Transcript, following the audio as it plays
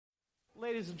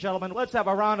ladies and gentlemen, let's have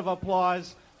a round of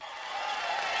applause.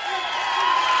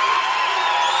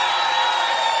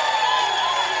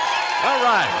 All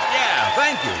right. Yeah,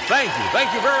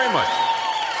 thank you very much.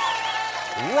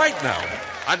 Right now,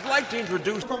 I'd like to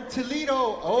introduce... From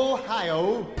Toledo,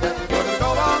 Ohio.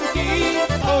 Golabki,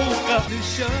 Polka.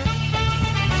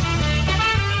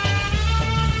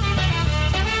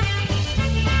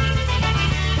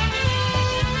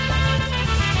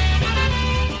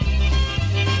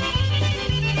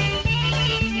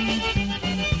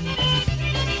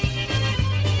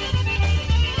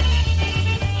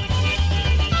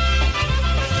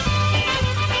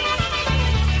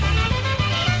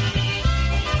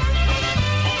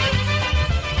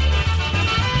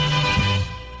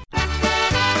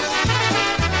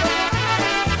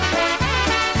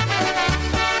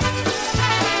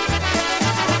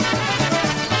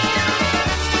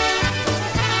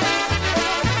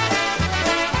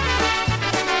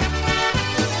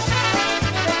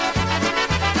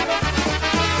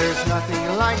 There's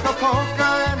nothing like a polka,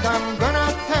 and I'm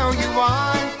gonna tell you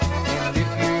why. And if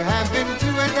you have been to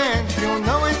a dance, you'll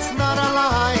know it's not a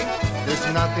lie. There's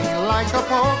nothing like a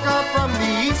polka from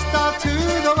the east out to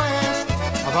the west.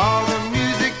 Of all the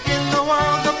music in the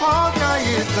world, the polka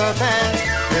is the best.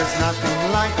 There's nothing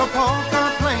like a polka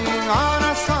playing on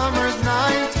a summer's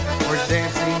night, or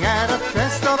dancing at a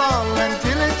festival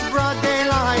until it's broad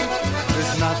daylight.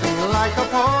 There's nothing like a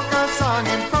polka song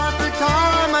in perfect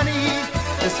harmony,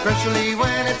 especially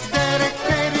when it's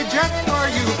dedicated just for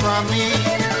you from me.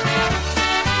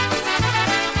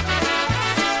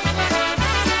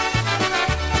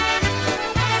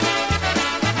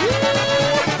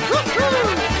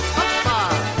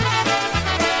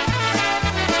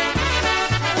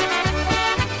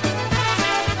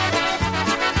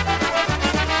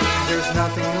 There's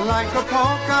nothing like a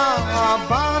polka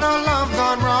about a love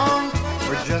gone wrong,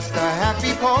 or just a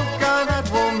happy polka that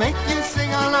will make you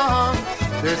sing along.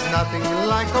 There's nothing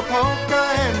like a polka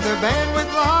and a band with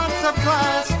lots of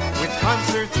class, with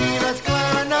concertinas,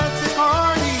 clarinets,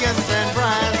 accordions, and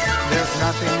brass. There's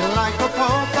nothing like a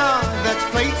polka that's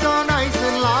played so nice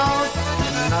and loud,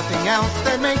 and nothing else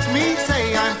that makes me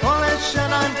say I'm Polish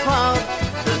and I'm proud.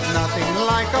 There's nothing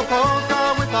like a polka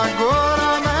with a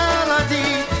good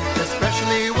melody,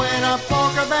 especially when a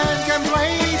polka band can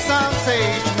play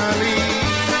sensationally.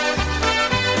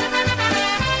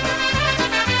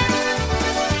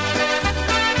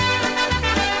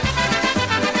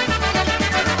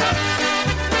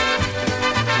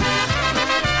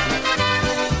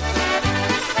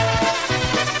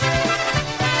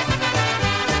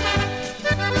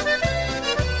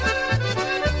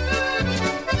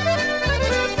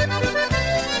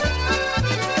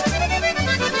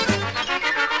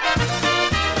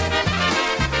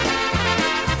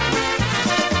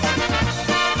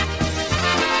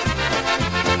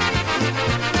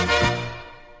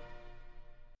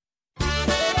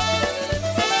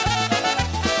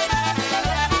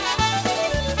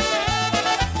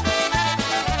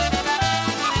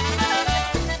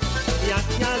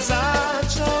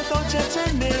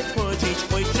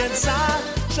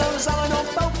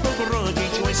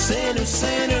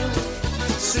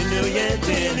 Synu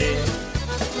jedyny,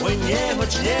 oj nie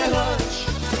chodź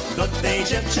do tej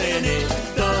dziewczyny,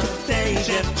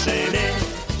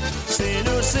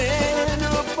 Synu,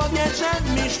 powiedz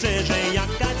mi szczerze,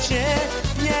 jaka cię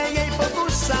jej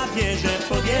pokusa bierze,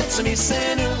 powiedz mi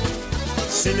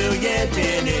synu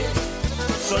jedyny,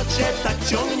 co cię tak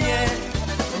ciągnie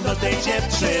do tej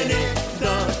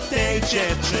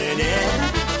dziewczyny.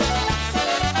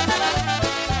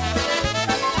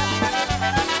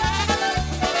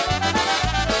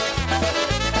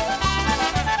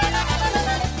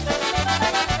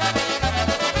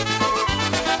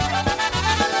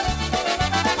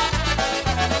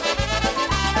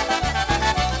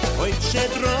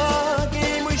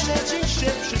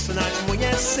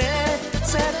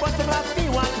 Serce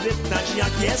potrafiła chwytać,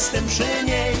 jak jestem przy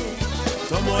niej.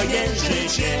 To moje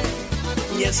życie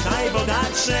jest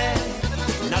najbogatsze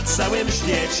na całym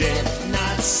świecie.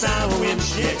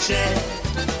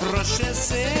 Proszę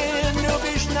synu,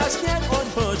 byś nas nie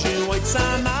odchodził,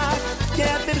 ojca ma,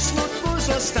 kiedy w smutku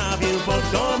zostawił, bo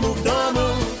w domu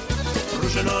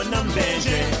próżno nam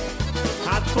będzie,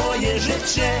 a twoje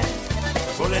życie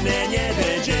wolne nie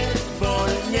będzie.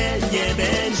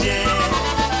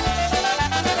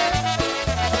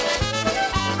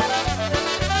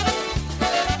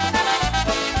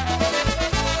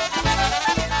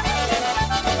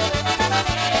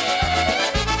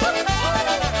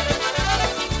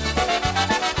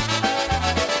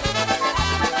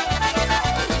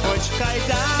 Choć w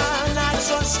kajdanach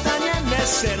zostanie me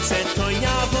serce, to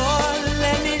ja wolę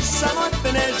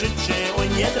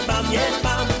jedbam,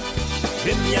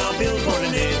 bym ja był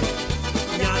wolny.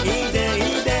 Ja idę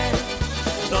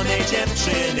do niej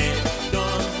dziewczyny.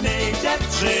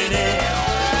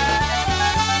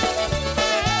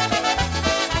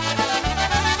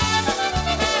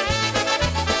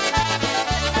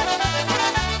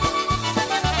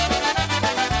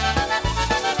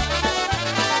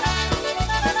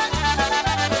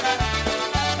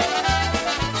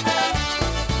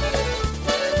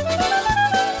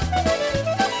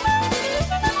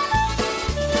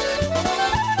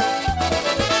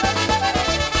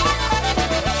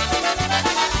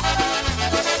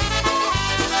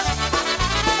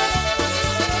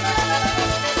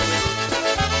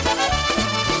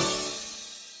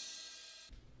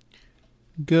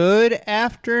 Good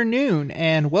afternoon,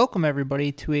 and welcome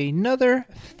everybody to another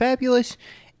fabulous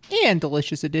and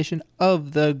delicious edition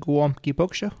of the Golabki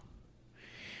Polka Show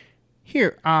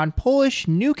here on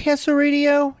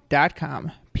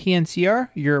PolishNewcastleRadio.com, PNCR,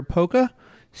 your polka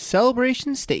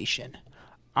celebration station.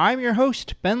 I'm your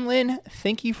host, Ben Lynn.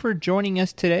 Thank you for joining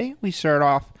us today. We start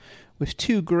off with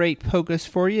two great polkas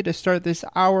for you to start this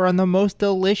hour on the most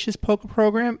delicious polka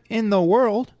program in the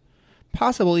world,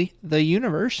 possibly the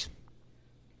universe.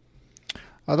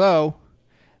 Although,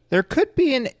 there could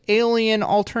be an alien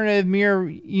alternative mirror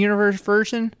universe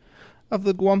version of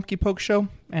the Golabki Polka Show,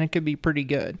 and it could be pretty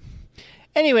good.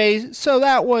 Anyways, so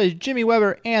that was Jimmy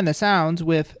Weber and the Sounds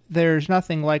with There's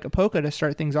Nothing Like a Polka to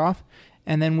start things off.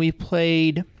 And then we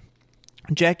played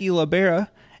Jackie LaBera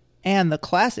and the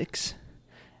Classics,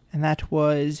 and that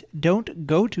was Don't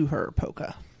Go to Her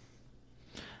Polka.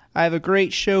 I have a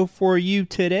great show for you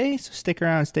today, so stick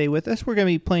around and stay with us. We're going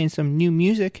to be playing some new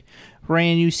music,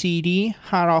 brand new CD,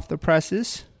 hot off the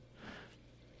presses,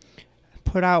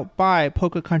 put out by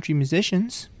Polka Country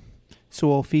musicians, so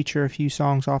we'll feature a few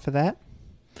songs off of that.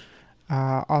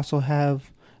 Also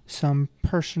have some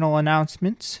personal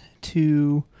announcements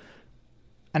to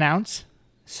announce,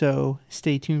 so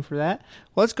stay tuned for that.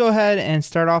 Let's go ahead and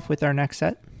start off with our next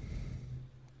set.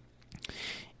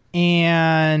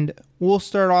 And we'll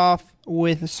start off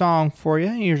with a song for you.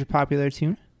 Here's a popular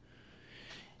tune.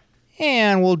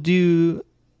 And we'll do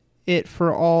it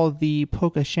for all the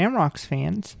Polka Shamrocks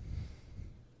fans.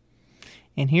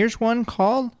 And here's one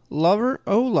called Lover,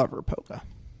 Oh Lover Polka.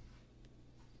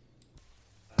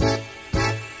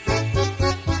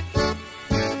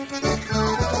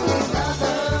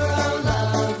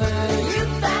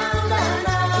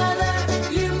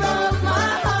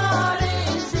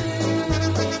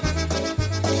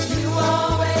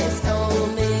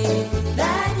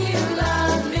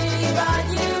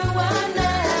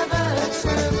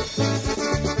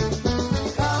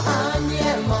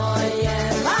 Moje,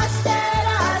 masz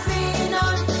teraz wino,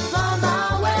 bo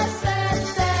małe serce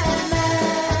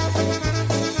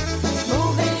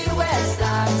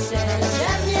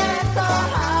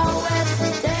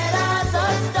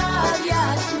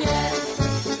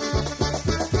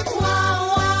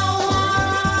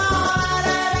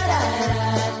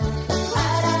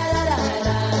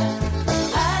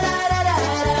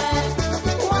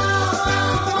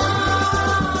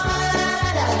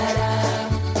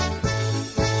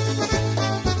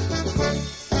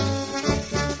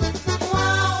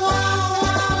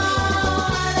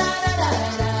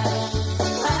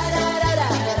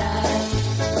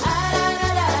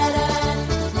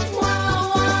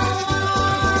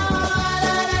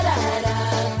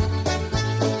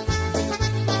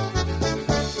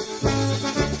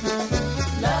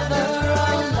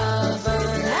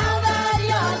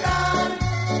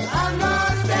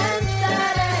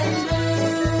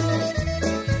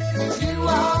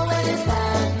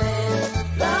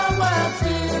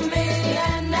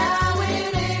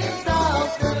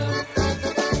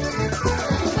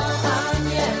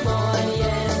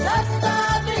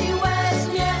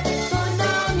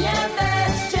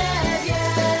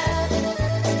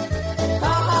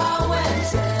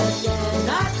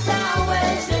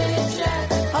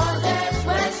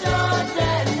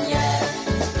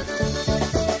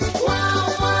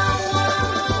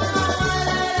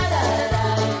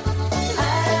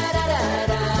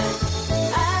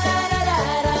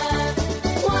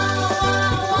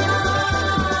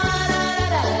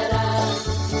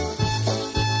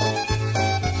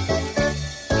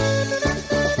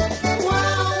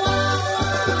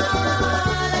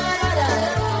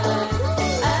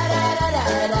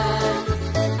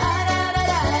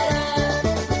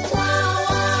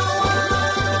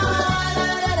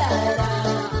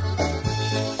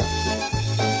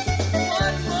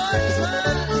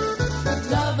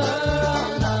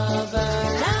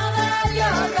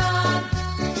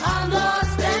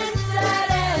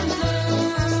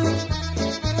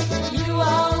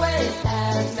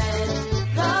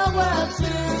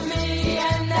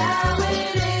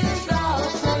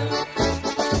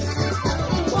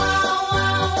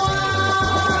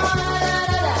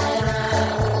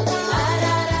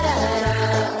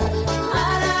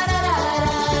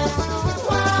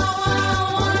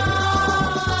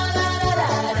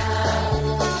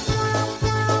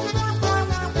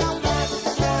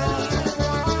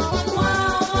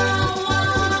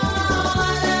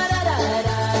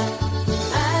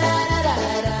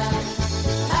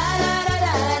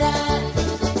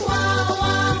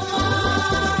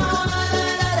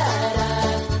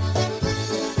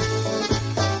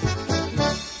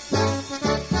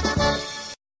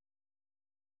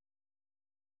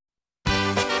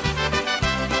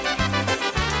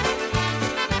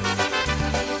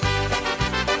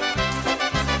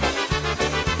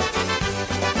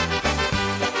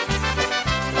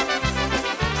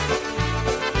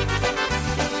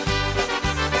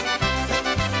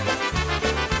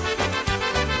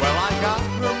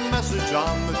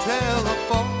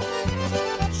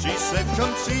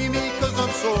come see me 'cause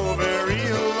I'm so very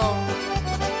alone.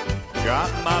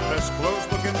 Got my best clothes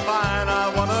looking fine, I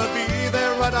wanna be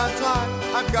there right on time.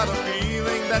 I've got a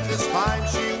feeling that this time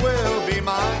she will be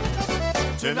mine.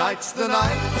 Tonight's the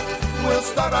night, we'll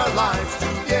start our lives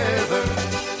together.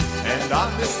 And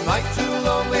on this night two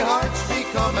lonely hearts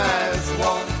become as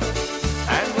one.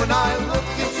 And when I look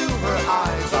into her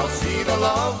eyes, I'll see the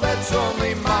love that's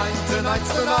only mine.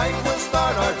 Tonight's the night, we'll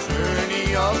start our journey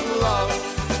of love.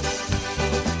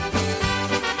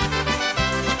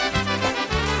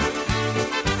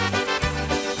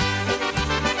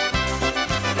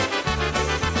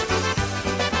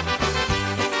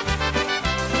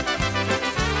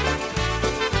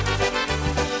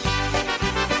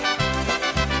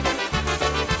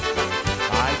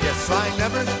 I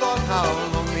never thought how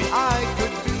lonely I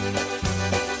could be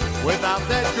without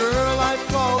that girl I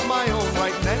called my own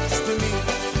right next to me.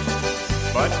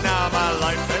 But now my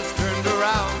life has turned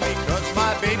around because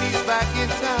my baby's back in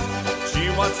town. She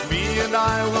wants me and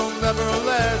I will never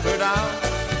let her down.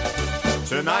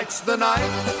 Tonight's the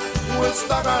night, we'll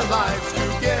start our lives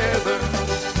together.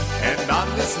 And on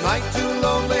this night two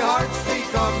lonely hearts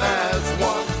become as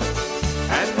one.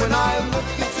 And when I look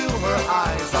into her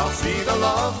eyes, I'll see the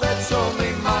love that's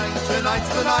only mine.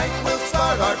 Tonight's the night, we'll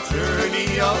start our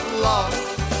journey of love.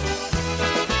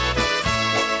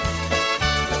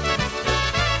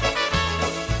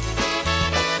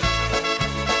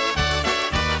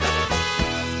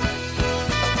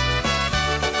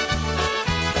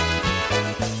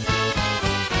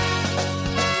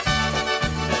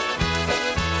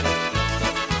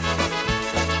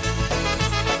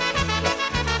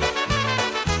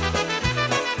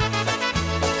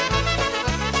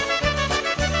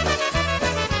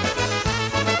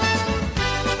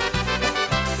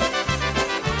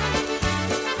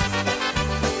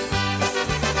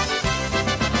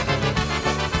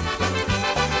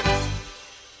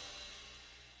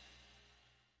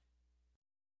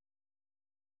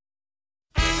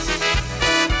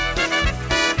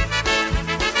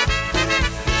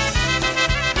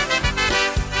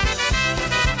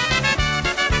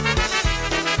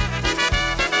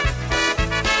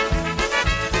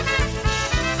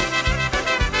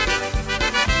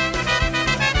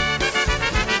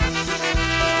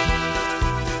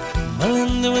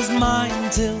 Mine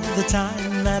till the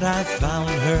time that I found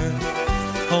her,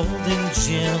 holding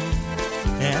Jim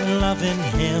and loving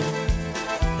him.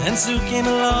 Then Sue came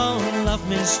along and loved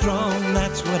me strong,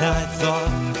 that's what I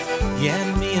thought. Yeah,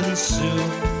 me and Sue,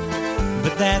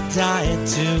 but that died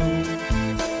too.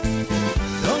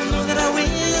 Don't know that I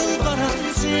will, but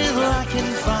until I can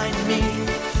find me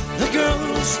the girl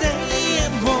who'll stay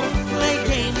and won't play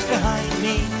games behind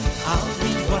me, I'll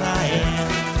be what I am.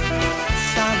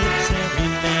 Solitary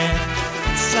man,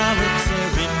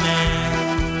 solitary man.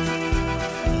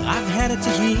 I've had it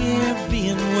to hear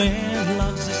being where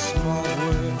love's a small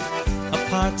word, a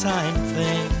part-time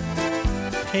thing,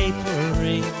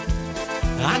 papery.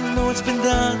 I know it's been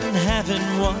done having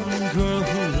one girl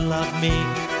who loved me,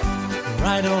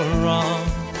 right or wrong,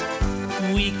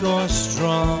 weak or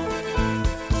strong.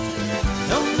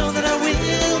 Don't know that I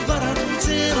will, but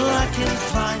until I can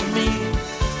find me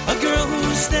a girl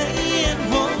who'll stay and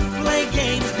won't play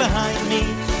games behind me,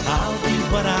 I'll be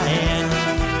what I am.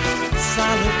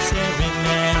 Solitary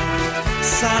man,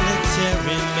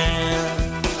 solitary man.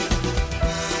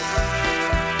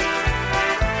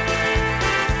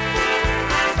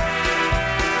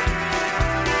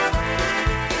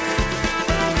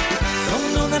 Don't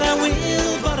know that I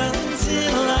will, but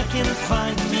until I can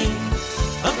find me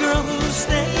a girl who'll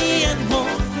stay and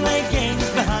won't play games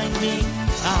behind me,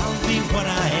 I'll be what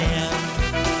I am.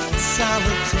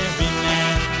 Solitary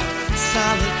man,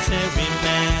 solitary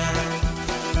man.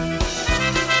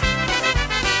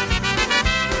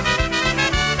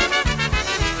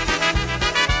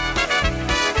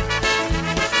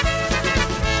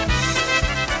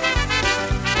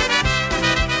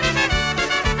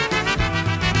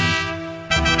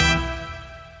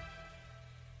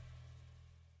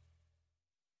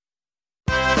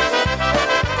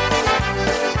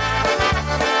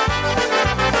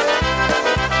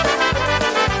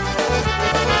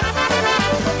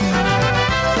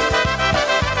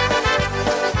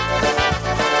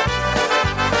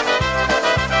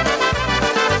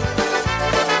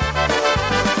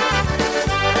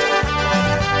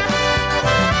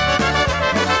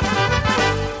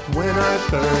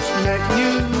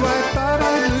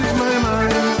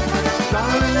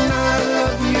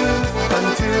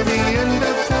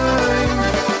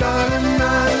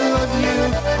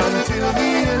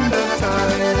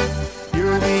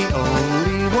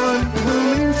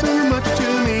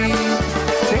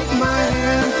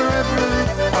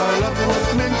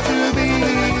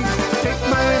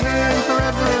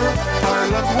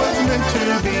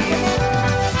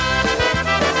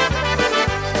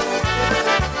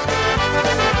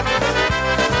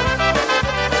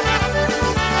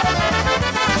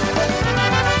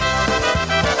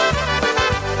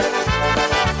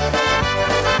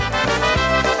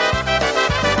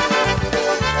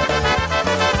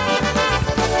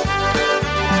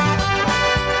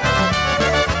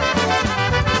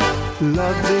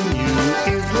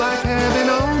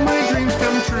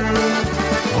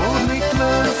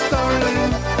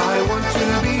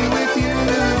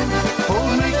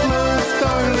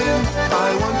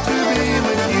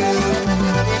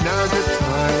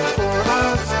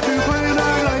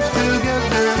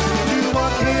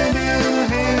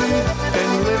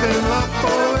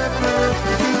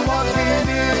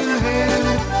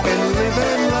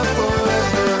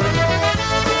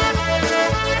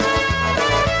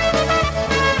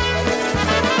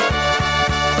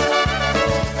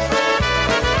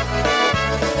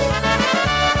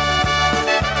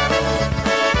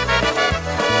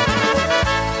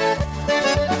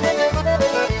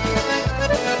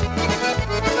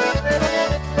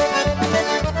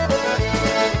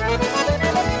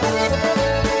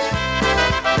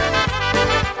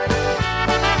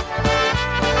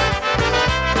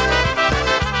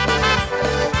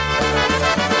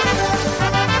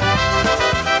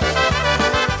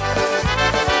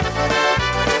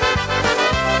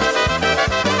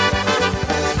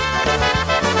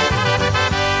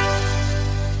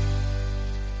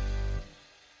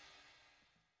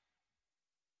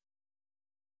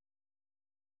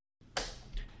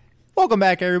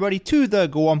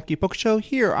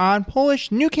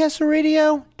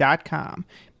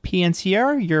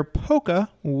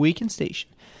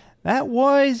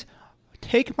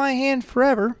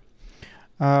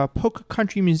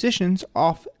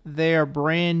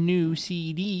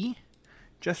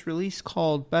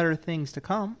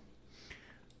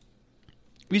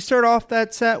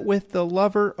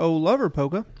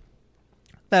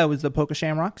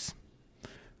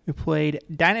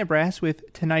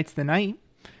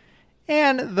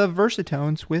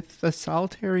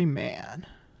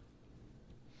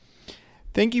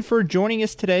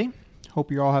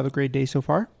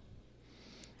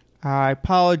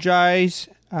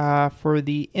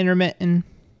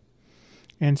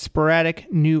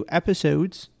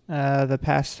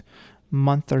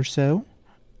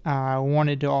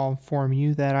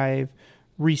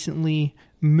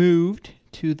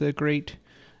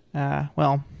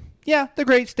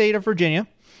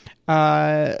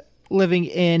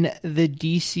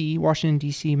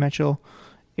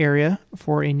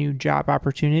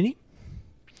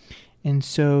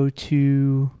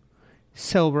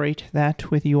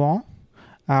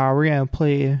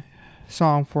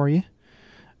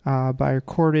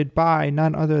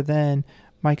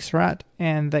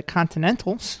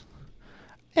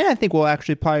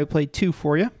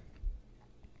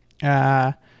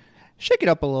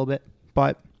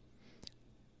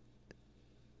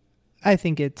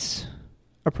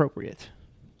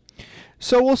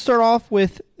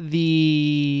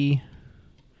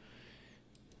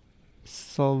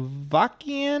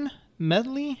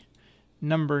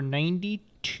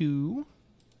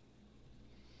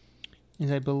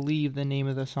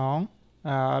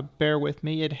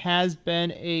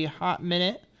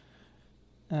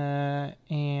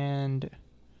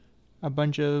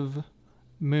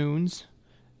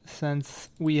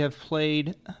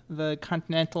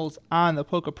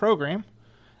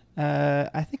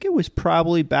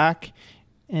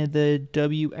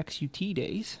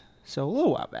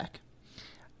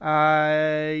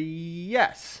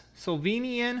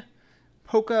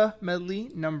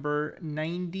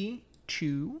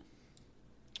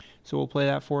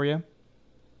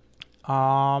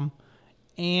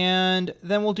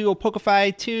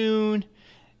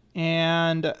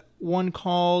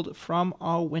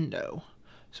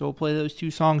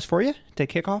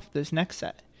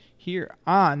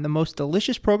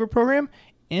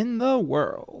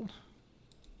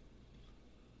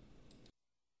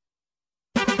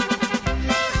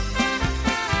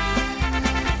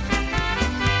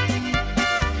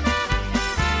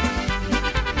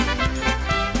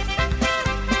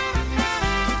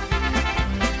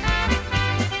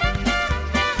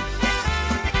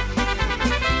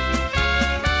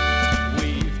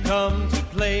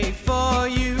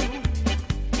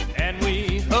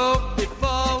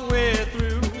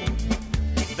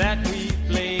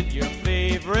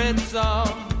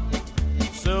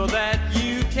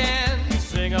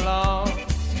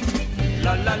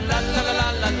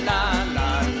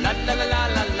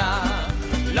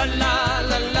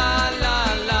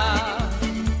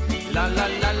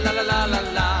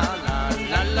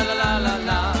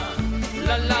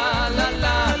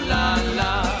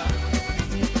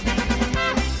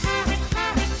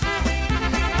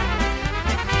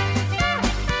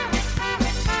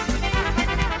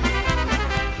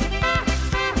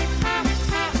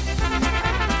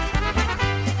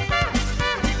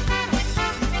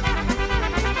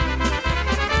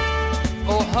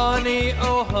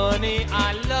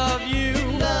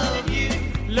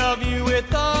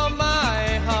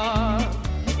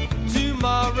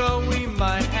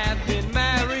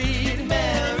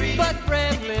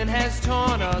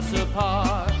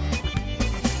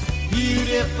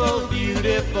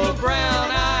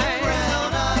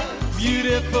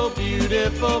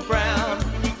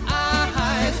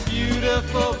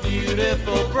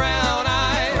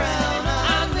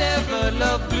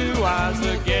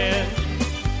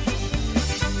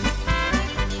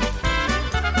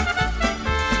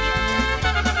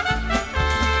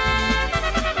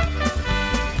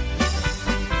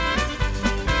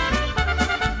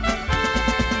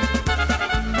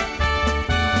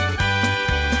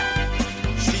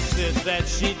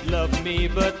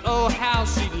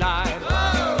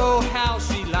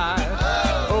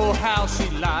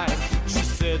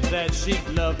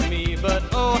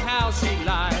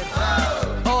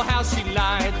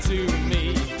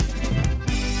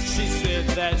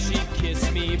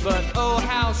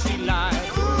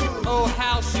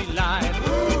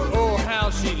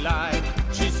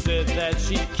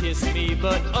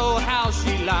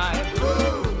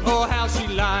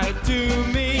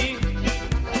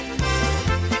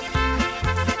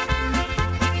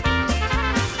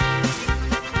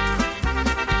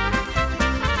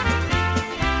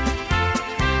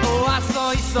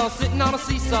 Esau sitting on a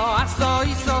seesaw. I saw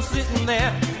Esau sitting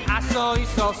there. I saw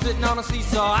Esau sitting on a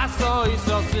seesaw. I saw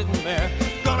Esau sitting there.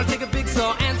 Gonna take a big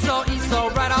saw and saw Esau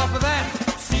right off of that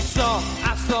seesaw.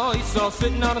 I saw Esau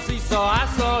sitting on a seesaw. I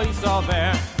saw Esau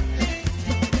there.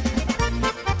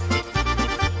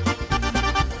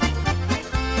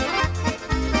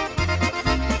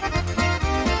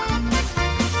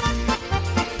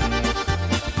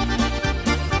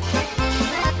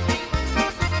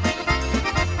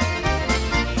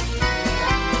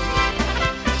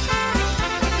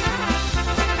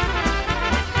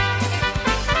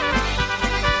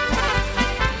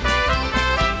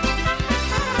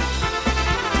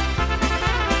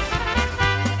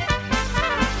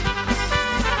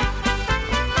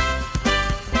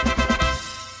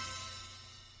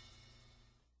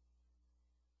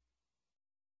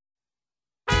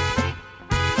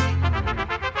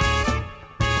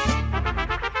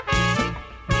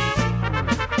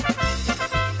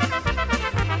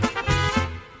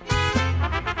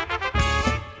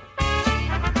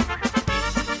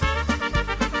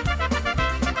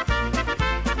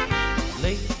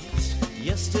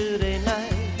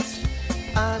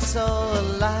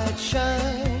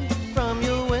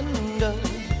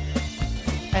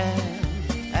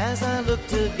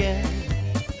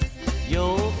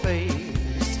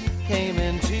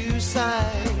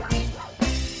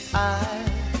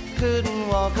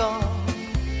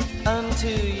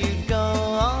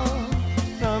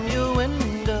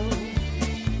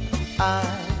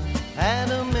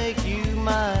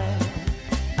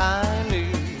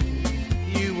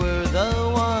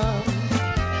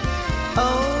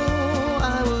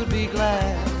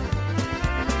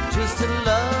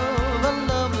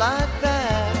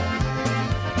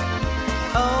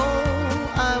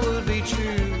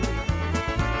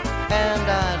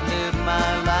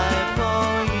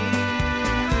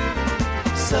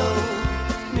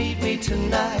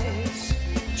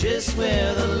 Just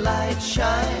where the light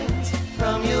shines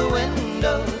from your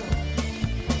window,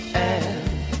 and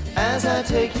as I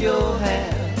take your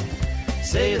hand,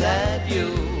 say that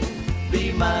you'll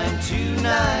be mine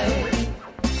tonight.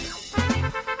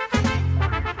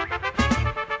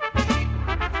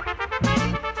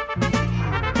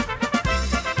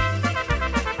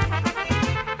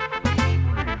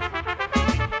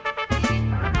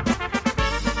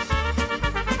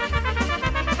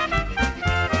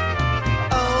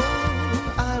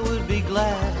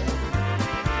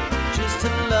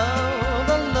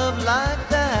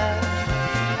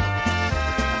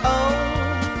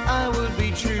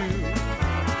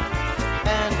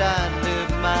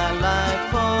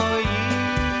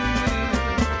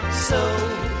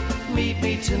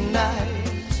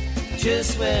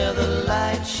 Just where the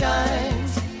light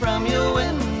shines from your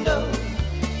window,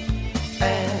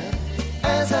 and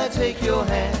as I take your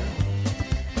hand,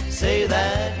 say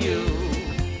that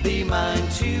you'll be mine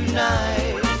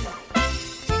tonight.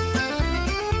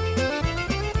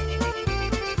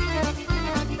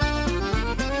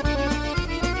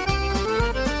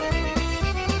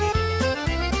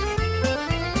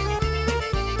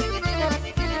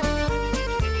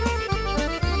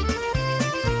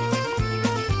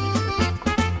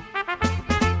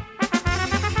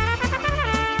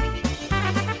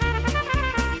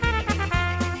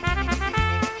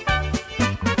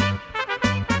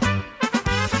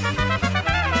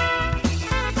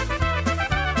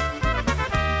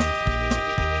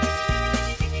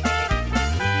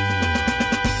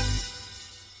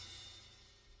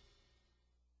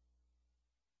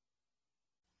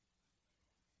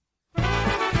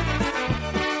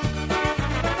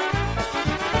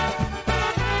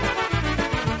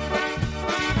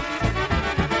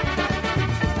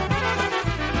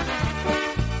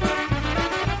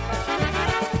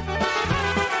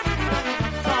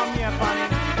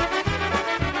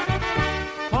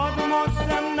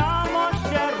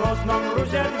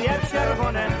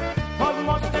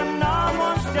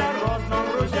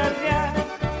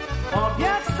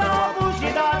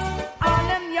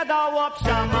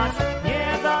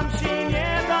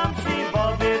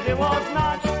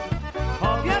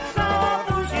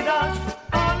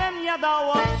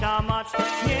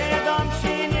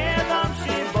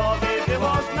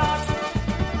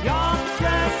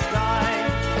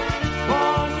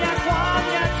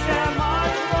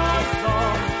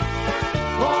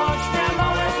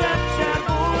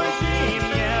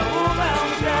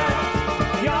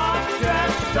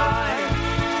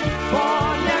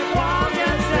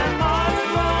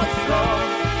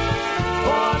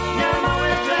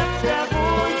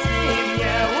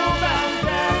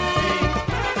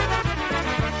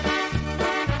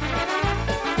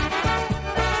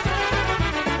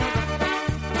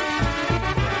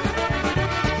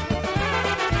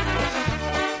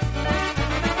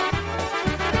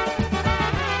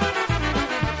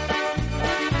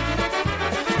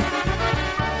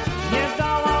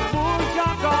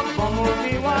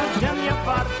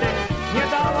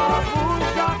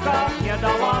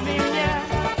 złomi mnie.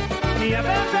 Nie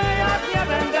będę jak nie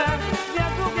będę,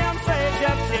 Jezu więcej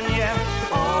dziewczyn nie.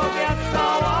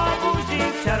 Obiecała buzi,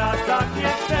 teraz tak nie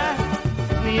chcę.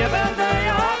 Nie będę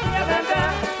jak nie będę,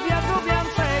 Jezu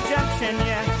więcej dziewczyn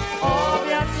nie.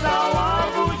 Obiecała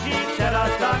buzi, teraz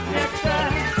tak nie chcę.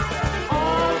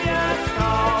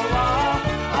 Obiecała,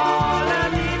 ale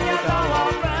mi nie dała,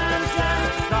 będzie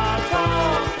za to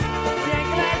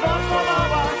pięknego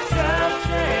całowała,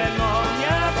 dziewczyno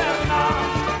niewierna.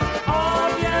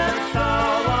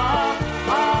 Obiecała,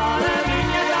 ale mi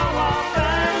nie dała,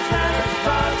 będzie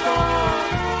za to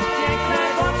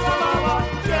pięknego całowała,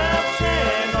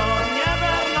 dziewczyno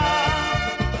niewierna.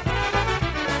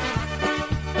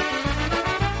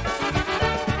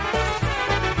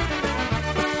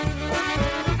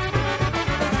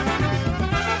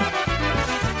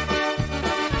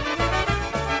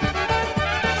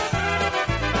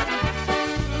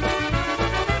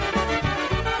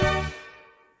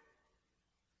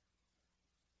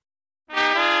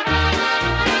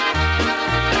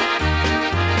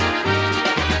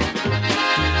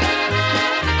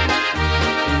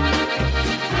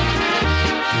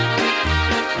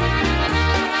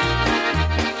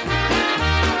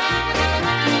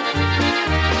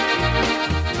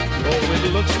 Oh, it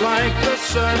looks like the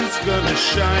sun's gonna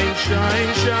shine,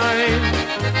 shine, shine.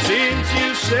 Since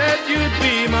you said you'd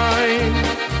be mine.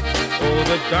 Oh,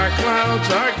 the dark clouds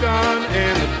are gone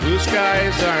and the blue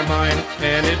skies are mine.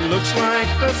 And it looks like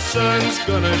the sun's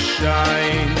gonna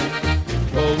shine.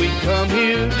 Oh, we come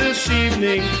here this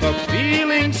evening, a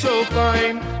feeling so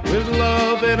fine, with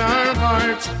love in our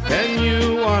hearts and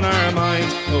you on our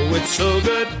minds. Oh, it's so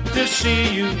good to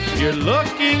see you, you're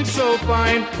looking so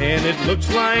fine, and it looks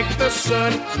like the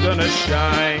sun's gonna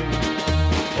shine.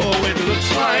 Oh, it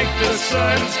looks like the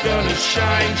sun's gonna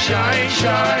shine, shine,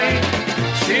 shine,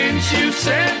 since you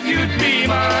said you'd be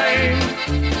mine.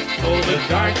 Oh, the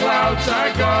dark clouds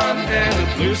are gone and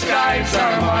the blue skies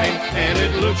are mine, and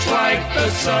it looks like the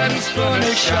sun's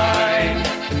gonna shine.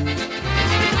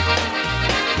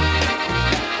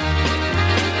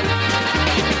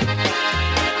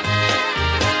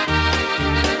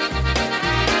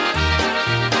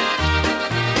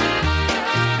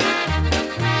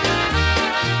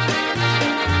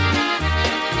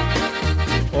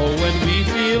 Oh, when we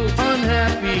feel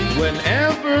unhappy,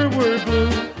 whenever we're blue,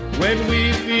 when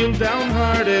we feel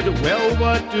downhearted, well,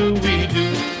 what do?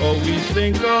 Oh, we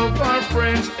think of our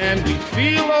friends and we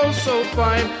feel oh so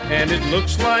fine, and it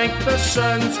looks like the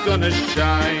sun's gonna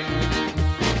shine.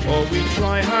 Oh, we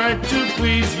try hard to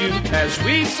please you as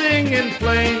we sing and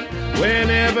play,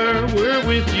 whenever we're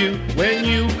with you, when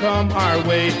you come our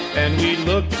way, and we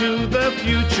look to the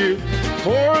future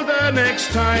for the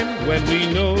next time when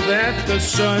we know that the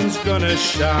sun's gonna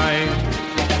shine.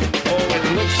 Oh, it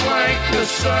looks like the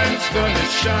sun's gonna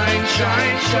shine,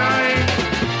 shine, shine,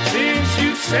 since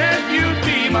you said you'd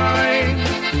be mine.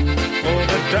 Oh,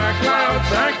 the dark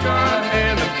clouds are gone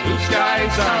and the blue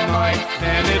skies are mine,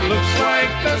 and it looks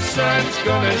like the sun's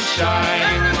gonna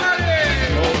shine.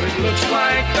 Oh, it looks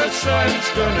like the sun's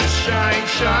gonna shine,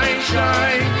 shine,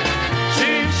 shine,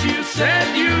 since you said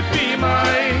you'd be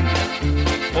mine.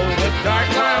 Oh, the dark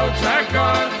clouds are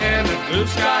gone and the blue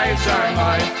skies are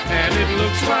mine, and it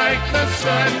looks like the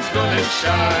sun's gonna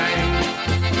shine.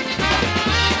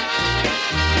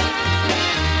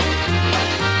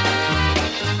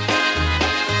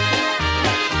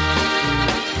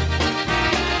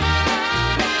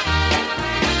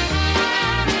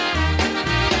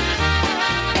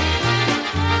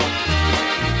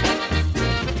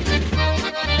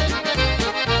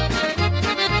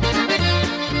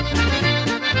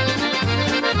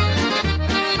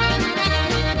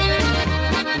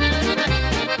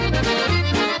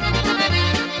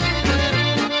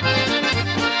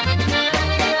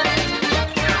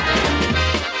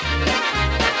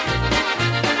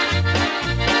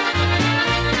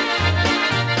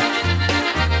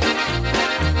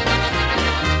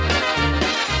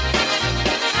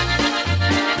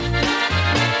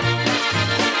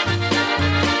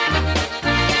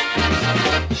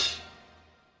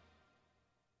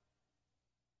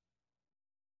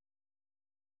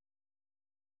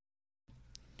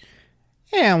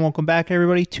 And welcome back,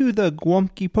 everybody, to the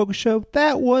Golabki Polka Show.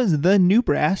 That was the New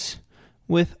Brass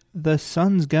with The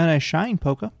Sun's Gonna Shine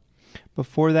Polka.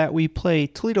 Before that, we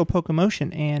played Toledo Polka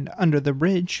Motion and Under the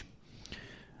Bridge.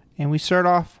 And we start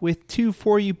off with two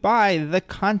for you by the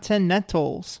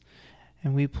Continentals.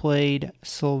 And we played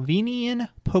Slovenian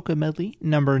Polka Medley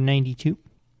number 92.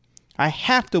 I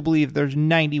have to believe there's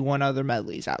 91 other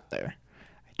medleys out there.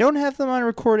 I don't have them on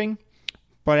recording,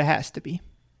 but it has to be.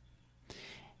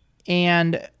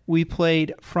 And we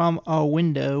played From a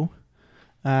Window,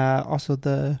 also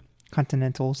the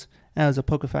Continentals. That was a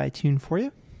Polka tune for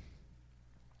you.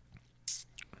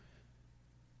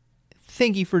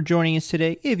 Thank you for joining us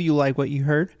today. If you like what you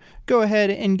heard, go ahead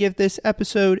and give this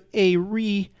episode a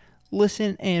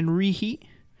re-listen and reheat.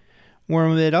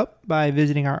 Warm it up by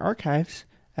visiting our archives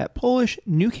at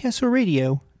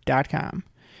PolishNewcastleRadio.com.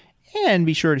 And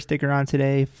be sure to stick around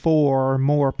today for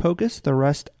more polkas the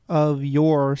rest of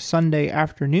your Sunday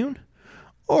afternoon.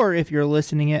 Or if you're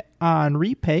listening it on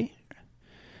replay,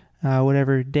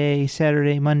 whatever day,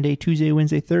 Saturday, Monday, Tuesday,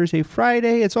 Wednesday, Thursday,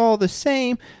 Friday, it's all the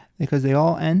same because they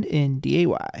all end in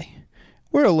DAY.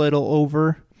 We're a little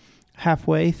over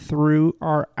halfway through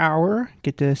our hour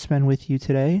get to spend with you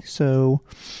today, so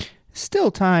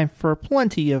still time for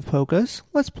plenty of polkas.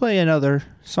 Let's play another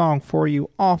song for you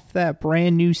off that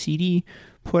brand new CD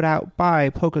put out by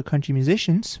Polka Country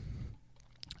Musicians.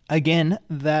 Again,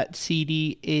 that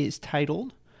CD is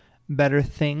titled Better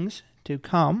Things to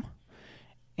Come,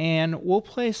 and we'll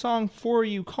play a song for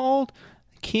you called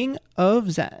King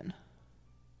of Zen.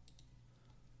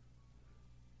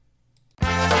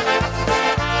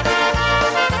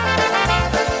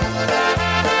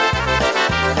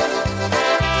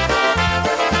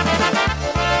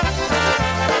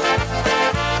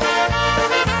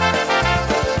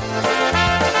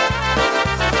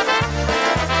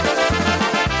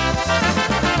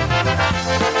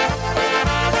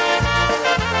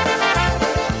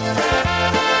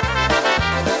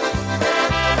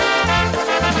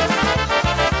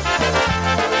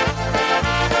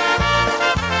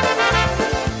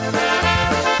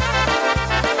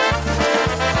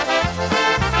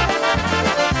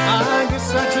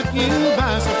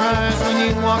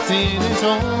 Walked in and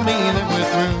told me that we're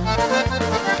through,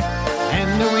 and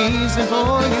the reason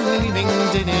for you leaving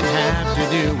didn't have to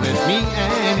do with me,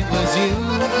 and it was you.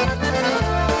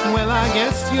 Well, I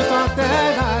guess you thought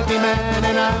that I'd be mad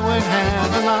and I would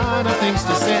have a lot of things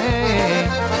to say,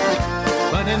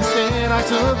 but instead I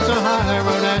took the high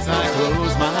road as I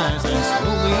closed my eyes and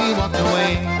slowly walked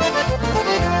away.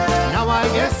 Now I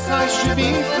guess I should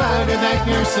be flattered that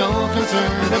you're so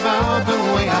concerned about the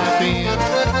way I feel,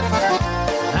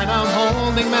 and I'm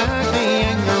holding back the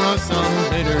anger of some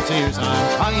bitter tears I'm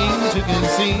trying to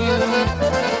conceal.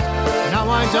 Now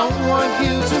I don't want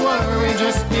you to worry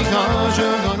just because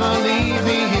you're gonna leave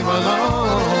me here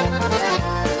alone.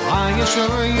 I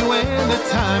assure you when the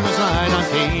time is right, I'm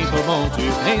capable to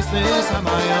face this on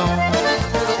my own.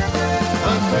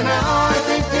 But for now I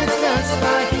think it's best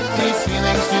I keep these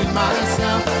feelings to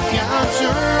myself. Yeah, I'm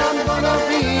sure I'm gonna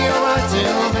be alright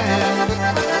till then.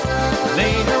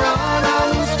 Later on I'll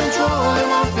lose control, it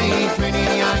won't be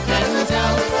pretty, I can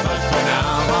tell, but for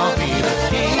now I'll be the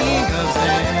king of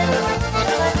Zen.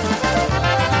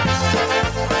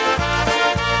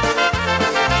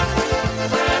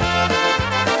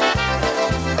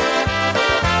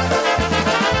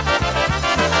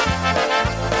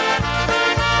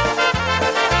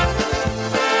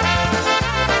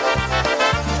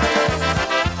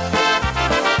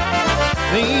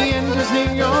 The end is near,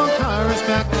 your car is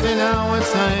packed, and now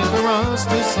it's time for us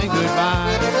to say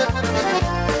goodbye.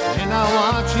 And I'll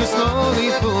watch you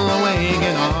slowly pull away,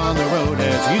 get on the road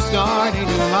as you start a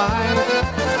new life.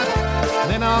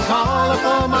 Then I'll call up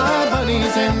all my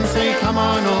buddies and say, come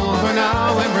on over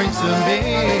now and bring some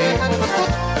beer.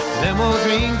 Then we'll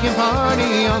drink and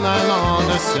party all night long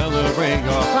to celebrate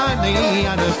you're finally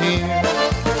out of here.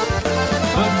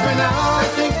 But for now I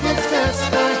think it's best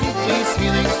I keep these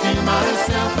feelings to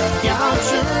myself. Yeah, I'm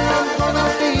sure I'm gonna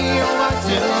be alright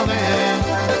till then.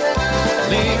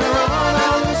 Later on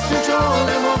I'll lose control,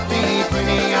 it won't be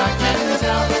pretty, I can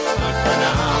tell, but for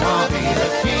now I'll be the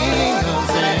king of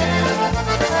Zen.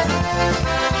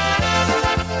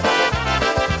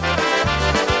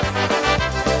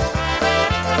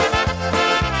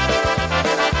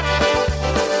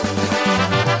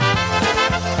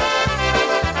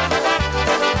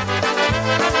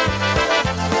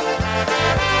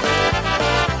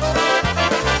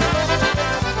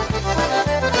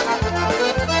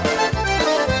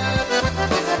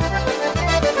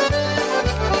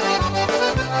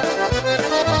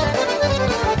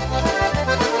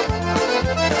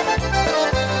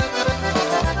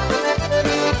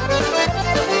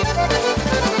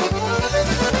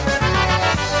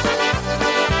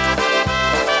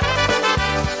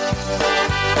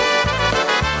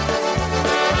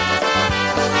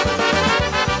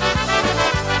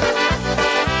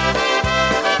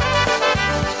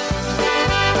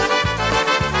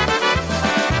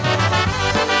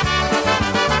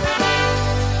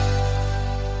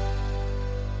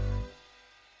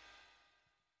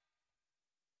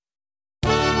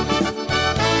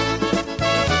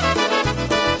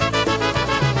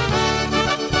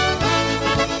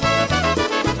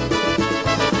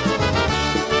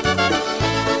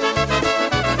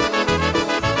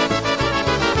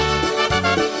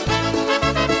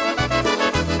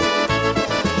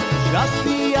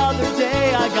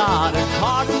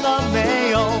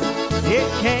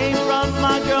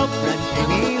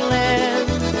 Lynn.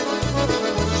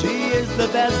 She is the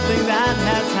best thing that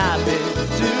has happened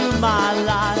to my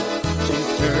life. She's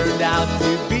turned out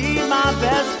to be my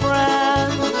best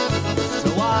friend. So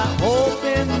I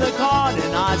open the card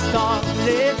and I start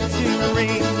it to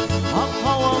read a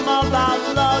poem about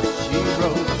love she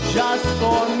wrote just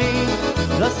for me.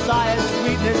 The sigh of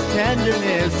sweetness,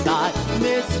 tenderness, I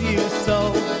miss you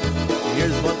so.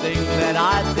 Here's one thing that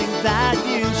I think that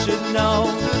you should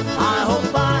know. I hope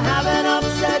I haven't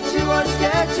upset you or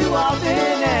scared you off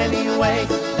in any way.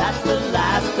 That's the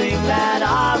last thing that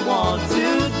I want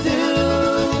to do.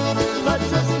 But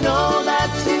just know that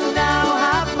you now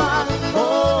have my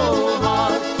whole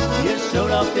heart. You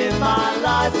showed up in my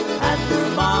life and threw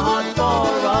my heart for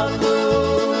a loop.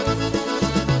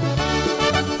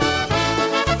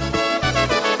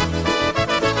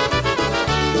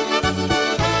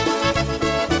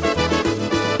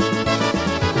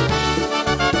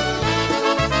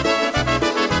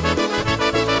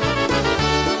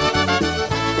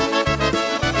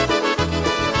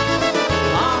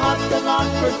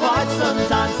 For quite some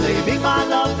time, saving my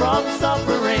love from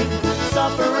suffering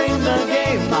the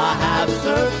game I have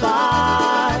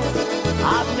survived.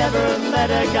 I've never met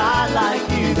a guy like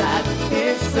you that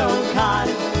is so kind.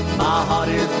 My heart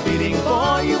is beating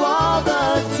for you all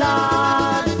the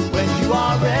time. When you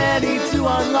are ready to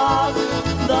unlock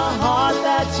the heart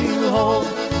that you hold,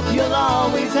 you'll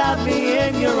always have me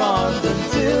in your arms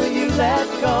until you let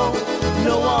go.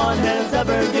 No one has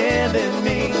ever given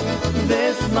me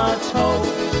this much hope.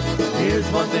 Here's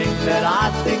one thing that I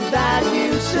think that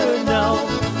you should know.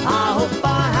 I hope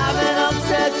I haven't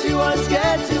upset you or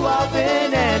scared you off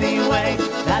in any way.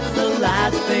 That's the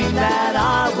last thing that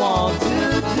I want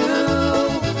to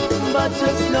do. But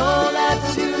just know that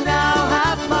you now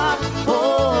have my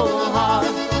whole heart.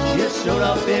 You showed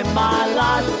up in my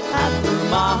life and threw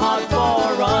my heart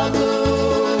for a loop.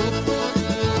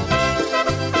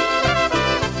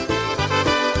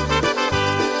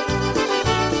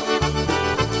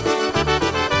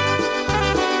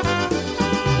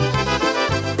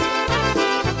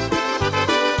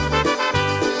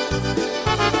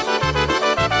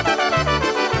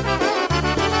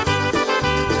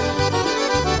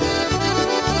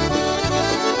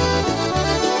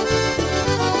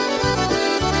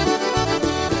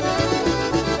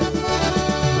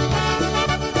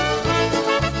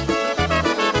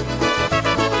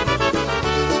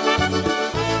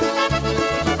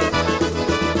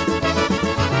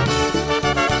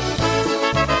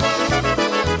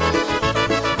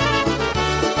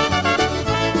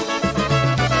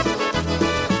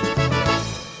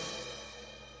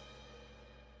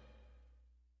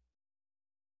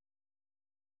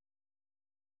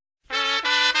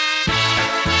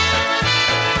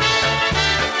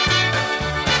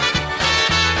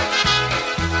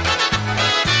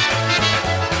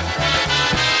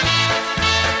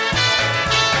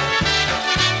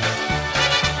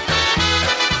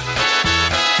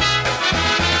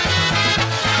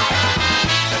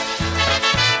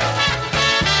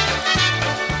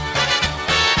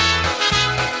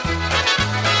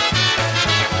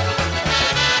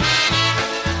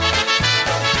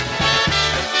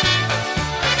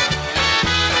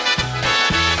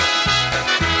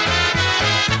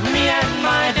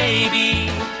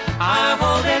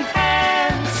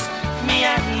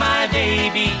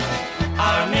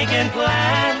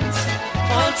 Plans,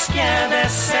 together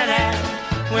said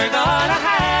we're gonna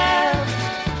have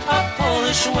a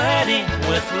Polish wedding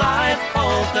with live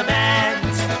polka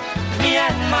bands. Me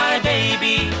and my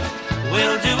baby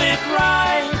will do it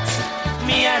right.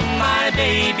 Me and my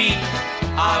baby,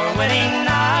 our wedding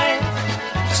night.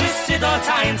 Wszyscy do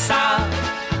tańca,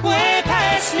 way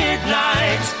past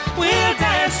midnight. We'll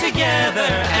dance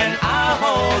together and I'll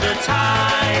hold her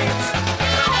tight.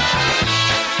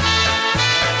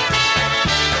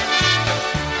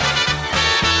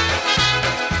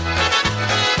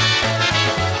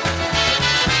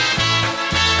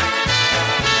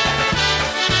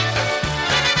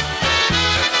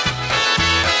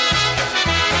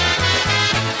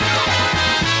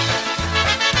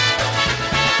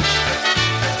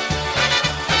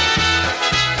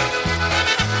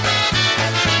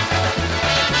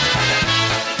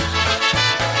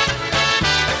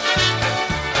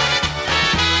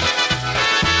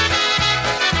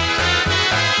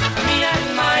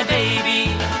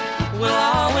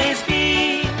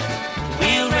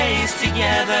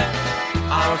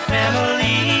 Our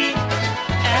family,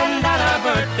 and on our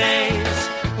birthdays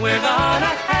we're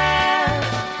gonna have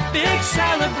big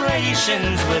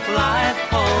celebrations with live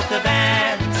polka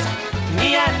bands.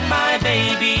 Me and my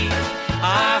baby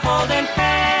are holding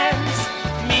hands.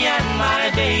 Me and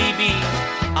my baby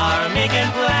are making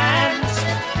plans.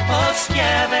 Oh,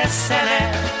 schiavesene,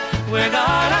 we're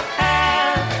gonna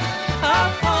have a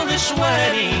Polish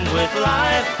wedding with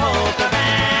live polka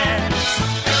bands.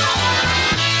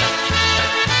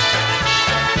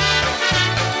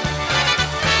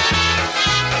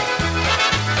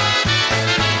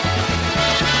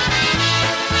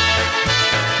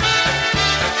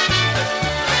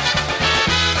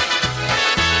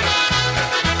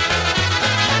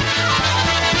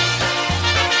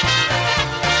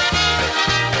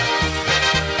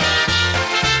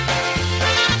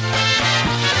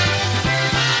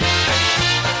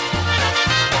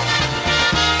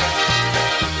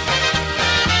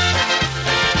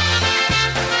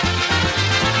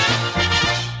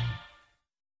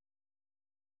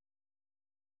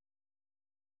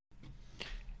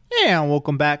 And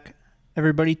welcome back,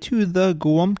 everybody, to the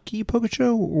Golabki Polka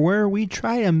Show, where we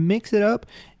try to mix it up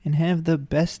and have the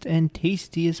best and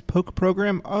tastiest polka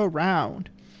program around.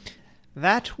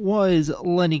 That was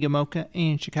Lenny Gomulka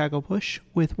and Chicago Push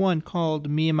with one called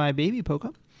Me and My Baby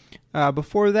Polka.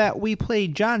 Before that, we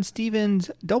played John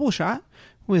Stevens' Double Shot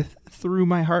with Through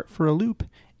My Heart for a Loop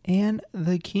and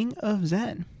The King of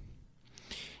Zen.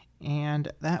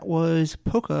 And that was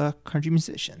Polka Country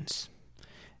Musicians.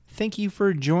 Thank you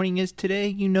for joining us today.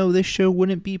 You know this show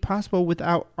wouldn't be possible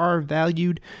without our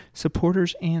valued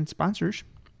supporters and sponsors.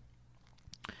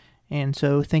 And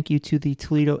so thank you to the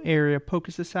Toledo Area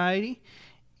Polka Society.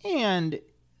 And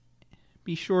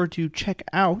be sure to check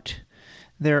out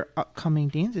their upcoming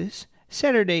dances.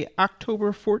 Saturday,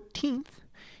 October 14th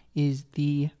is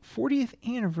the 40th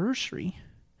anniversary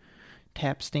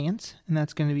tap dance. And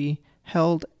that's going to be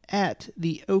held at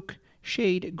the Oak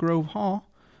Shade Grove Hall,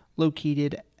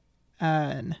 located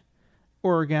in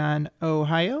Oregon,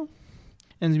 Ohio.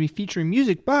 And it's going to be featuring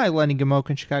music by Lenny Gomulka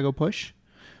and Chicago Push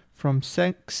from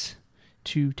 6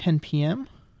 to 10 p.m.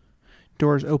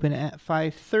 Doors open at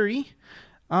 5:30.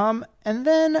 And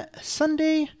then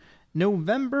Sunday,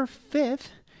 November 5th,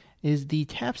 is the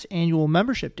TAPS annual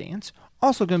membership dance.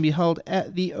 Also going to be held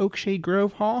at the Oakshade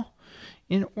Grove Hall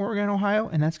in Oregon, Ohio.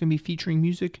 And that's going to be featuring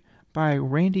music by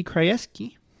Randy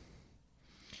Krajewski.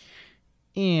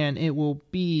 And it will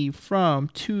be from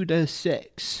 2 to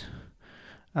 6.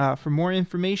 For more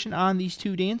information on these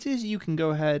two dances, you can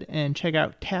go ahead and check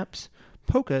out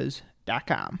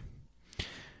tapspolkas.com.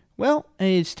 Well,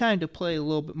 it's time to play a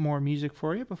little bit more music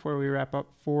for you before we wrap up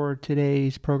for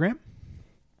today's program.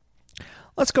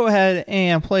 Let's go ahead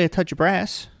and play a touch of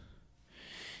brass.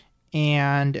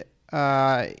 And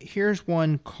here's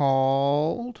one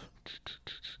called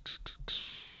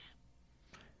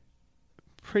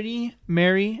Pretty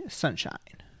Mary Sunshine.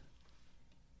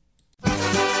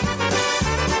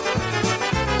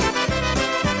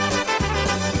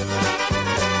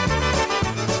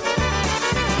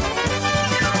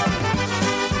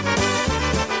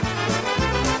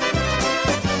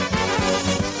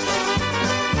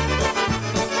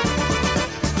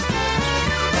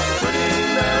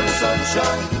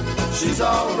 Sunshine, she's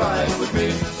alright with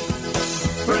me.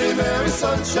 Pretty Mary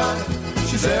Sunshine,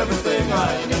 she's everything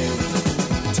I need.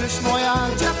 Tyś moja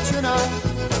dziewczyna,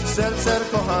 serce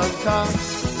kochanka.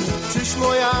 Tyś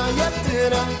moja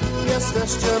jedyna,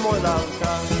 jesteście moja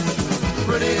lalka.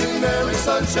 Pretty Mary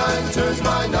Sunshine turns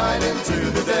my night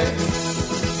into the day.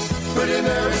 Pretty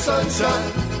Mary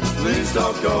Sunshine, please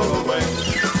don't go away.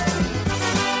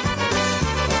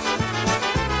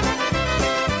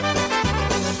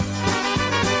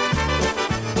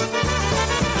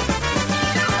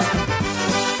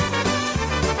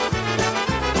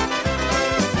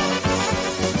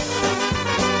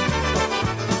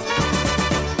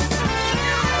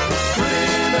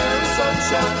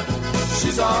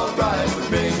 She's alright with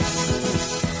me.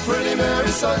 Pretty Mary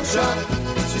Sunshine,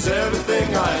 she's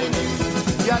everything I need.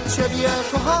 Ja ciebie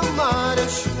kocham,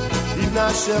 Maryś, i w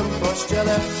naszym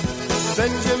kościele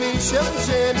będziemy się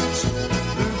dzielić,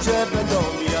 ludzie będą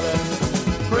miele.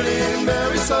 Pretty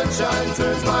Mary Sunshine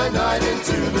turns my night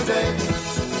into the day.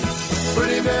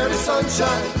 Pretty Mary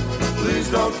Sunshine,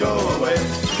 please don't go away.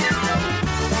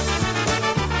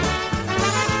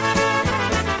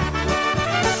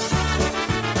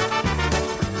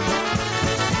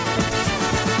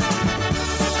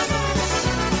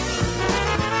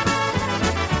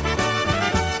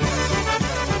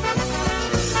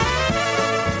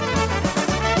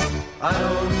 I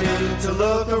don't need to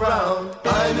look around.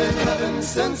 I'm in heaven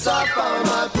since I found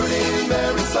my pretty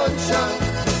Mary Sunshine.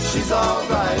 She's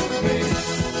alright with me.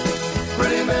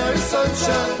 Pretty Mary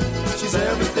Sunshine, she's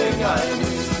everything I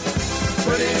need.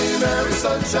 Pretty Mary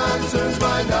Sunshine turns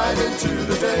my night into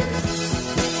the day.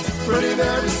 Pretty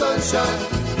Mary Sunshine,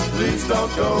 please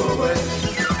don't go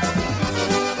away.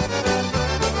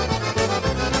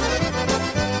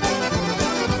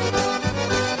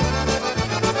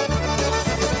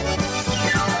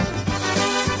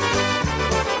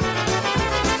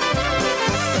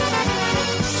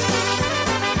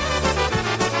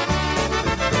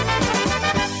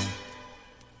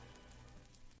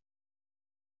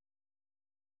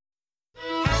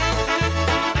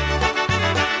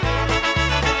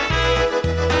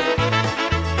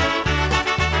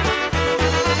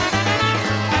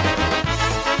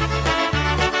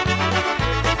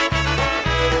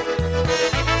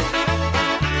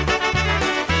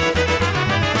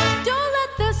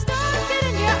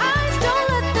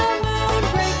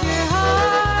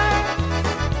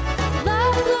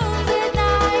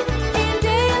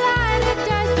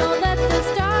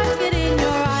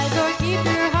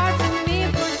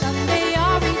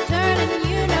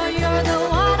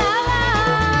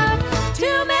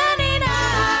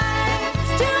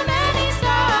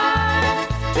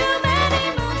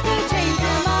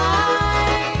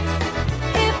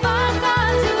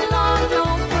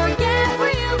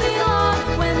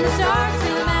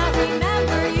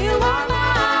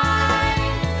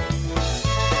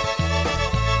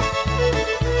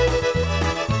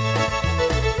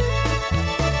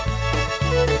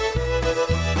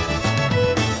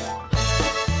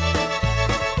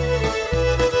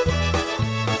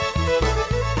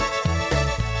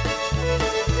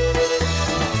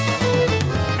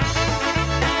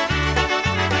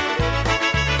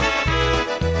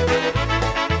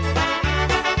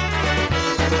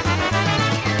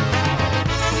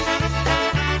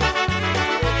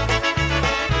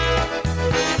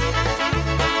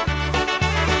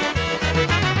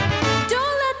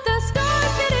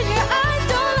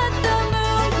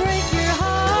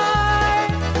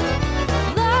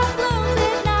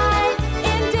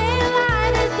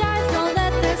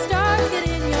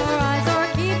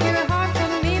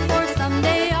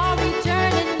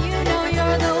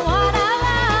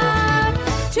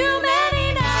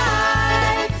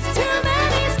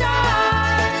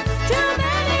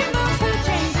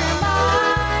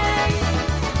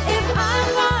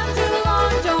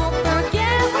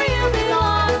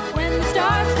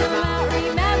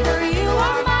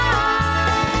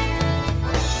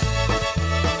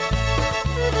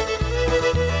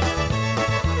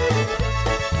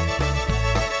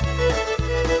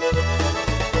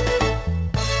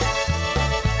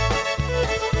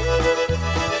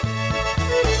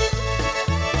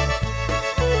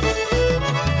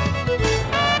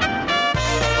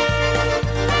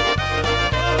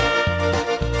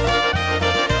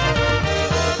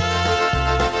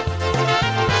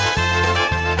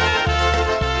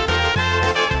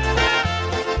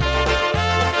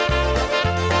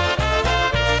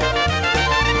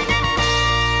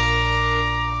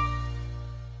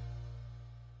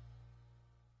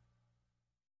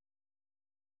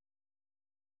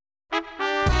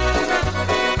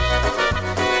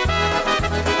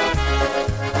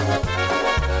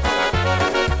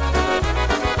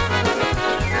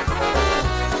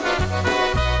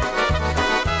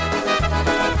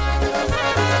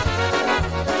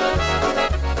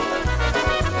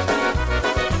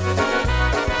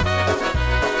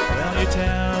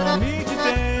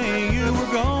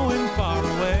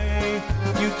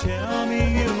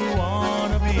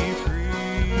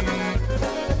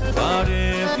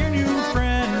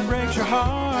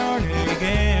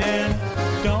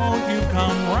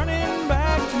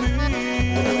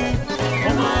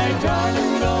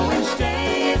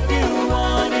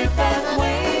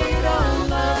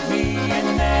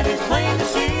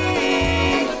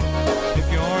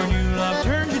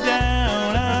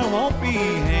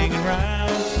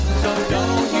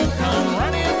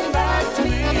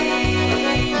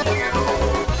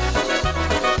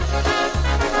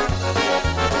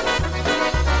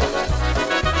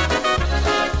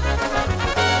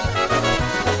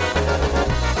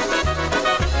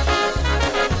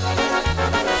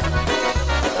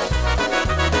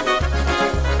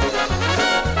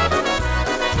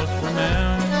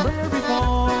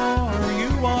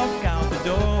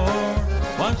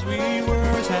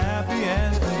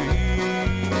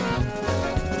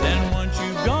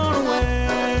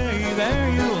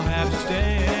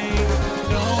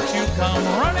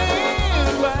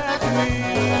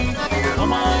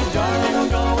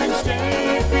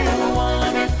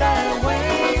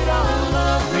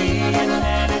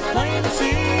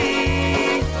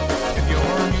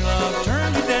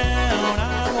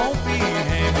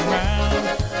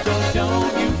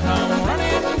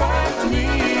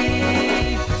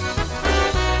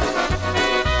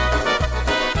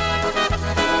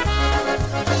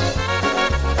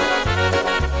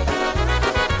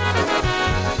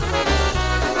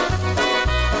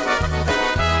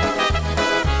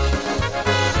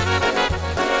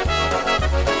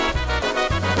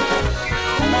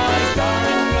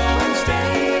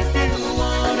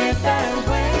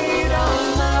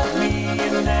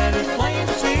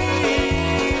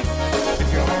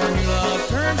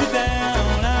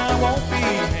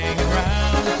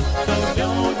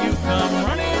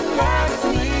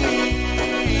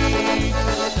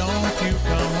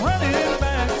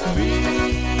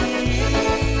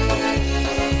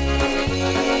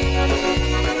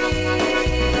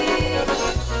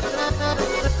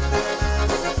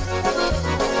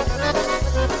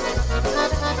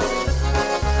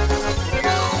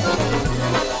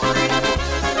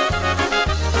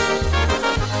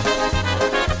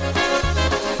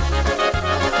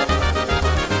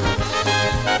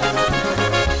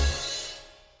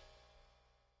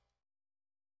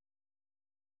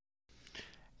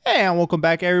 And welcome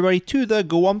back, everybody, to the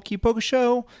Golabki Polka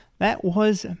Show. That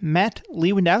was Matt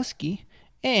Lewandowski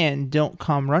and Don't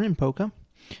Come Running Polka.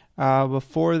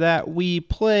 Before that, we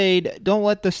played Don't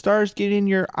Let the Stars Get in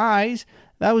Your Eyes.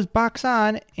 That was Box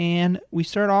On. And we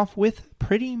start off with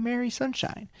Pretty Mary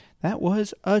Sunshine. That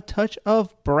was A Touch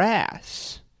of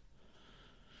Brass.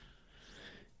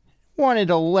 Wanted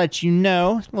to let you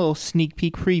know, a little sneak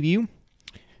peek preview.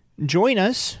 Join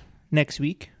us next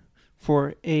week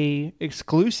for a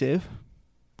exclusive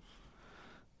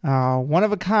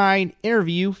one-of-a-kind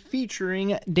interview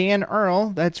featuring Dan Earl.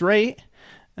 That's right.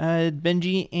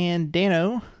 Benji and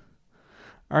Dano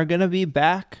are going to be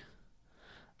back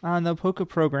on the Polka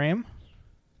program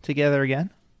together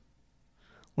again,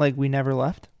 like we never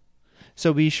left.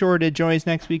 So be sure to join us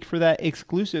next week for that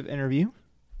exclusive interview.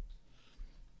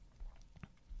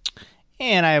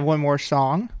 And I have one more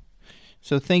song.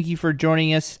 So thank you for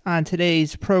joining us on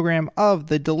today's program of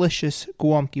the delicious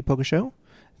Golabki Polka Show.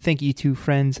 Thank you to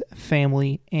friends,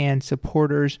 family, and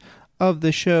supporters of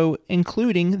the show,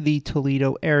 including the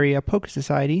Toledo Area Polka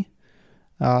Society.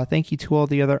 Thank you to all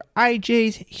the other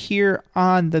IJs here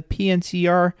on the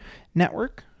PNCR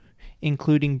network,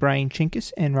 including Brian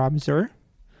Chinkus and Rob Zur.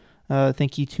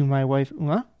 Thank you to my wife,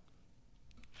 Uma.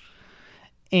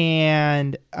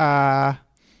 And, of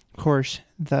course,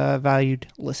 the valued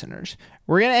listeners.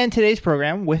 We're going to end today's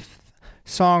program with a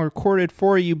song recorded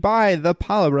for you by the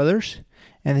Paula Brothers,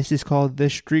 and this is called The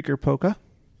Streaker Polka.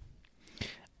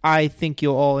 I think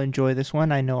you'll all enjoy this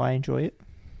one. I know I enjoy it.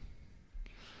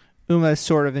 Uma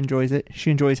sort of enjoys it.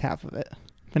 She enjoys half of it,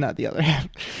 but not the other half.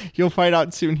 You'll find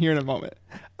out soon here in a moment.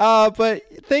 But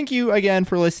thank you again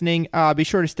for listening. Be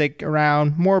sure to stick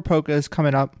around. More polkas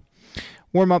coming up.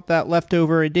 Warm up that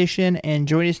leftover edition and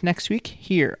join us next week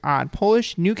here on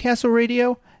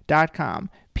PolishNewcastleRadio.com.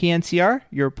 PNCR,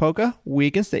 your polka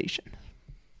weekend station.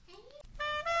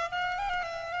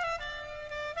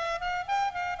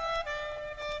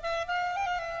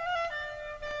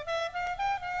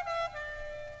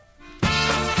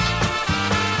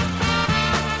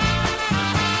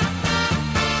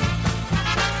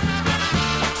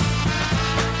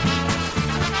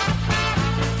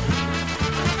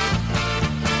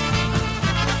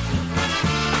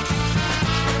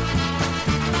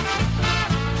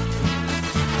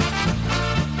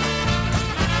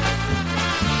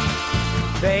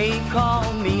 They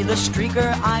call me the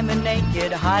streaker, I'm a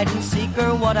naked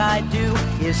hide-and-seeker. What I do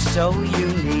is so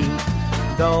unique.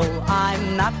 Though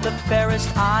I'm not the fairest,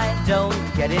 I don't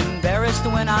get embarrassed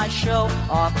when I show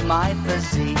off my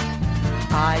physique.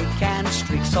 I can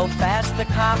streak so fast the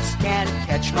cops can't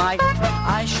catch my...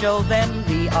 I show them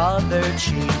the other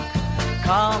cheek.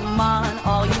 Come on,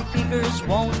 all you peekers,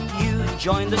 won't you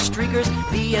join the streakers?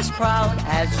 Be as proud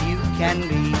as you can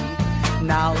be.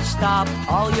 Now stop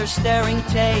all your staring,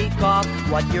 take off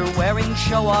what you're wearing,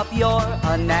 show off your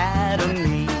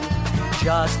anatomy.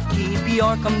 Just keep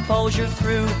your composure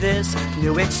through this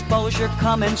new exposure,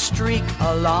 come and streak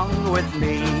along with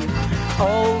me.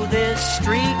 Oh, this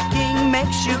streaking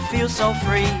makes you feel so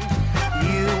free.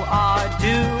 You are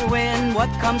doing what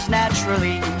comes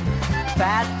naturally.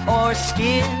 Fat or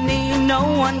skinny, no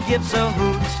one gives a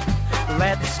hoot.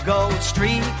 Let's go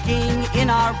streaking in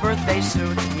our birthday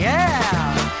suit, yeah!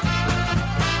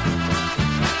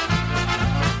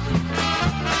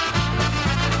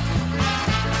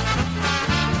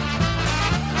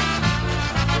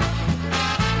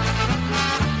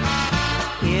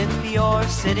 If you're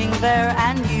sitting there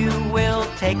and you will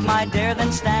take my dare,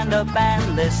 then stand up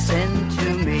and listen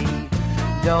to me.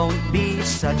 Don't be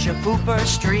such a pooper,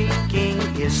 streaking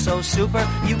is so super.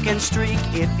 You can streak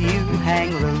if you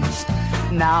hang loose.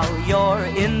 Now you're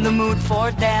in the mood for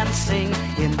dancing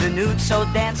in the nude, so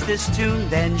dance this tune,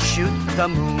 then shoot the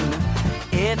moon.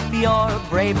 If you're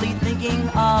bravely thinking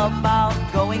about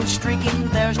going streaking,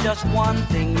 there's just one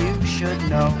thing you should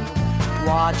know.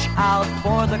 Watch out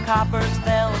for the coppers,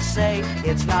 they'll say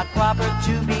it's not proper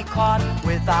to be caught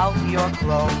without your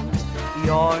clothes.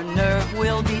 Your nerve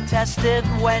will be tested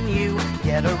when you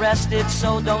get arrested,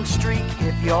 so don't streak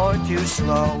if you're too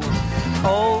slow.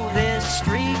 Oh, this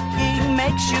streaking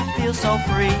makes you feel so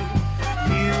free.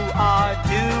 You are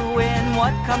doing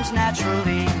what comes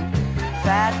naturally.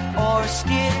 Fat or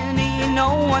skinny,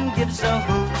 no one gives a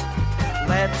hoot.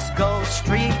 Let's go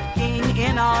streaking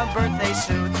in our birthday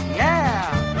suits,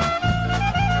 yeah!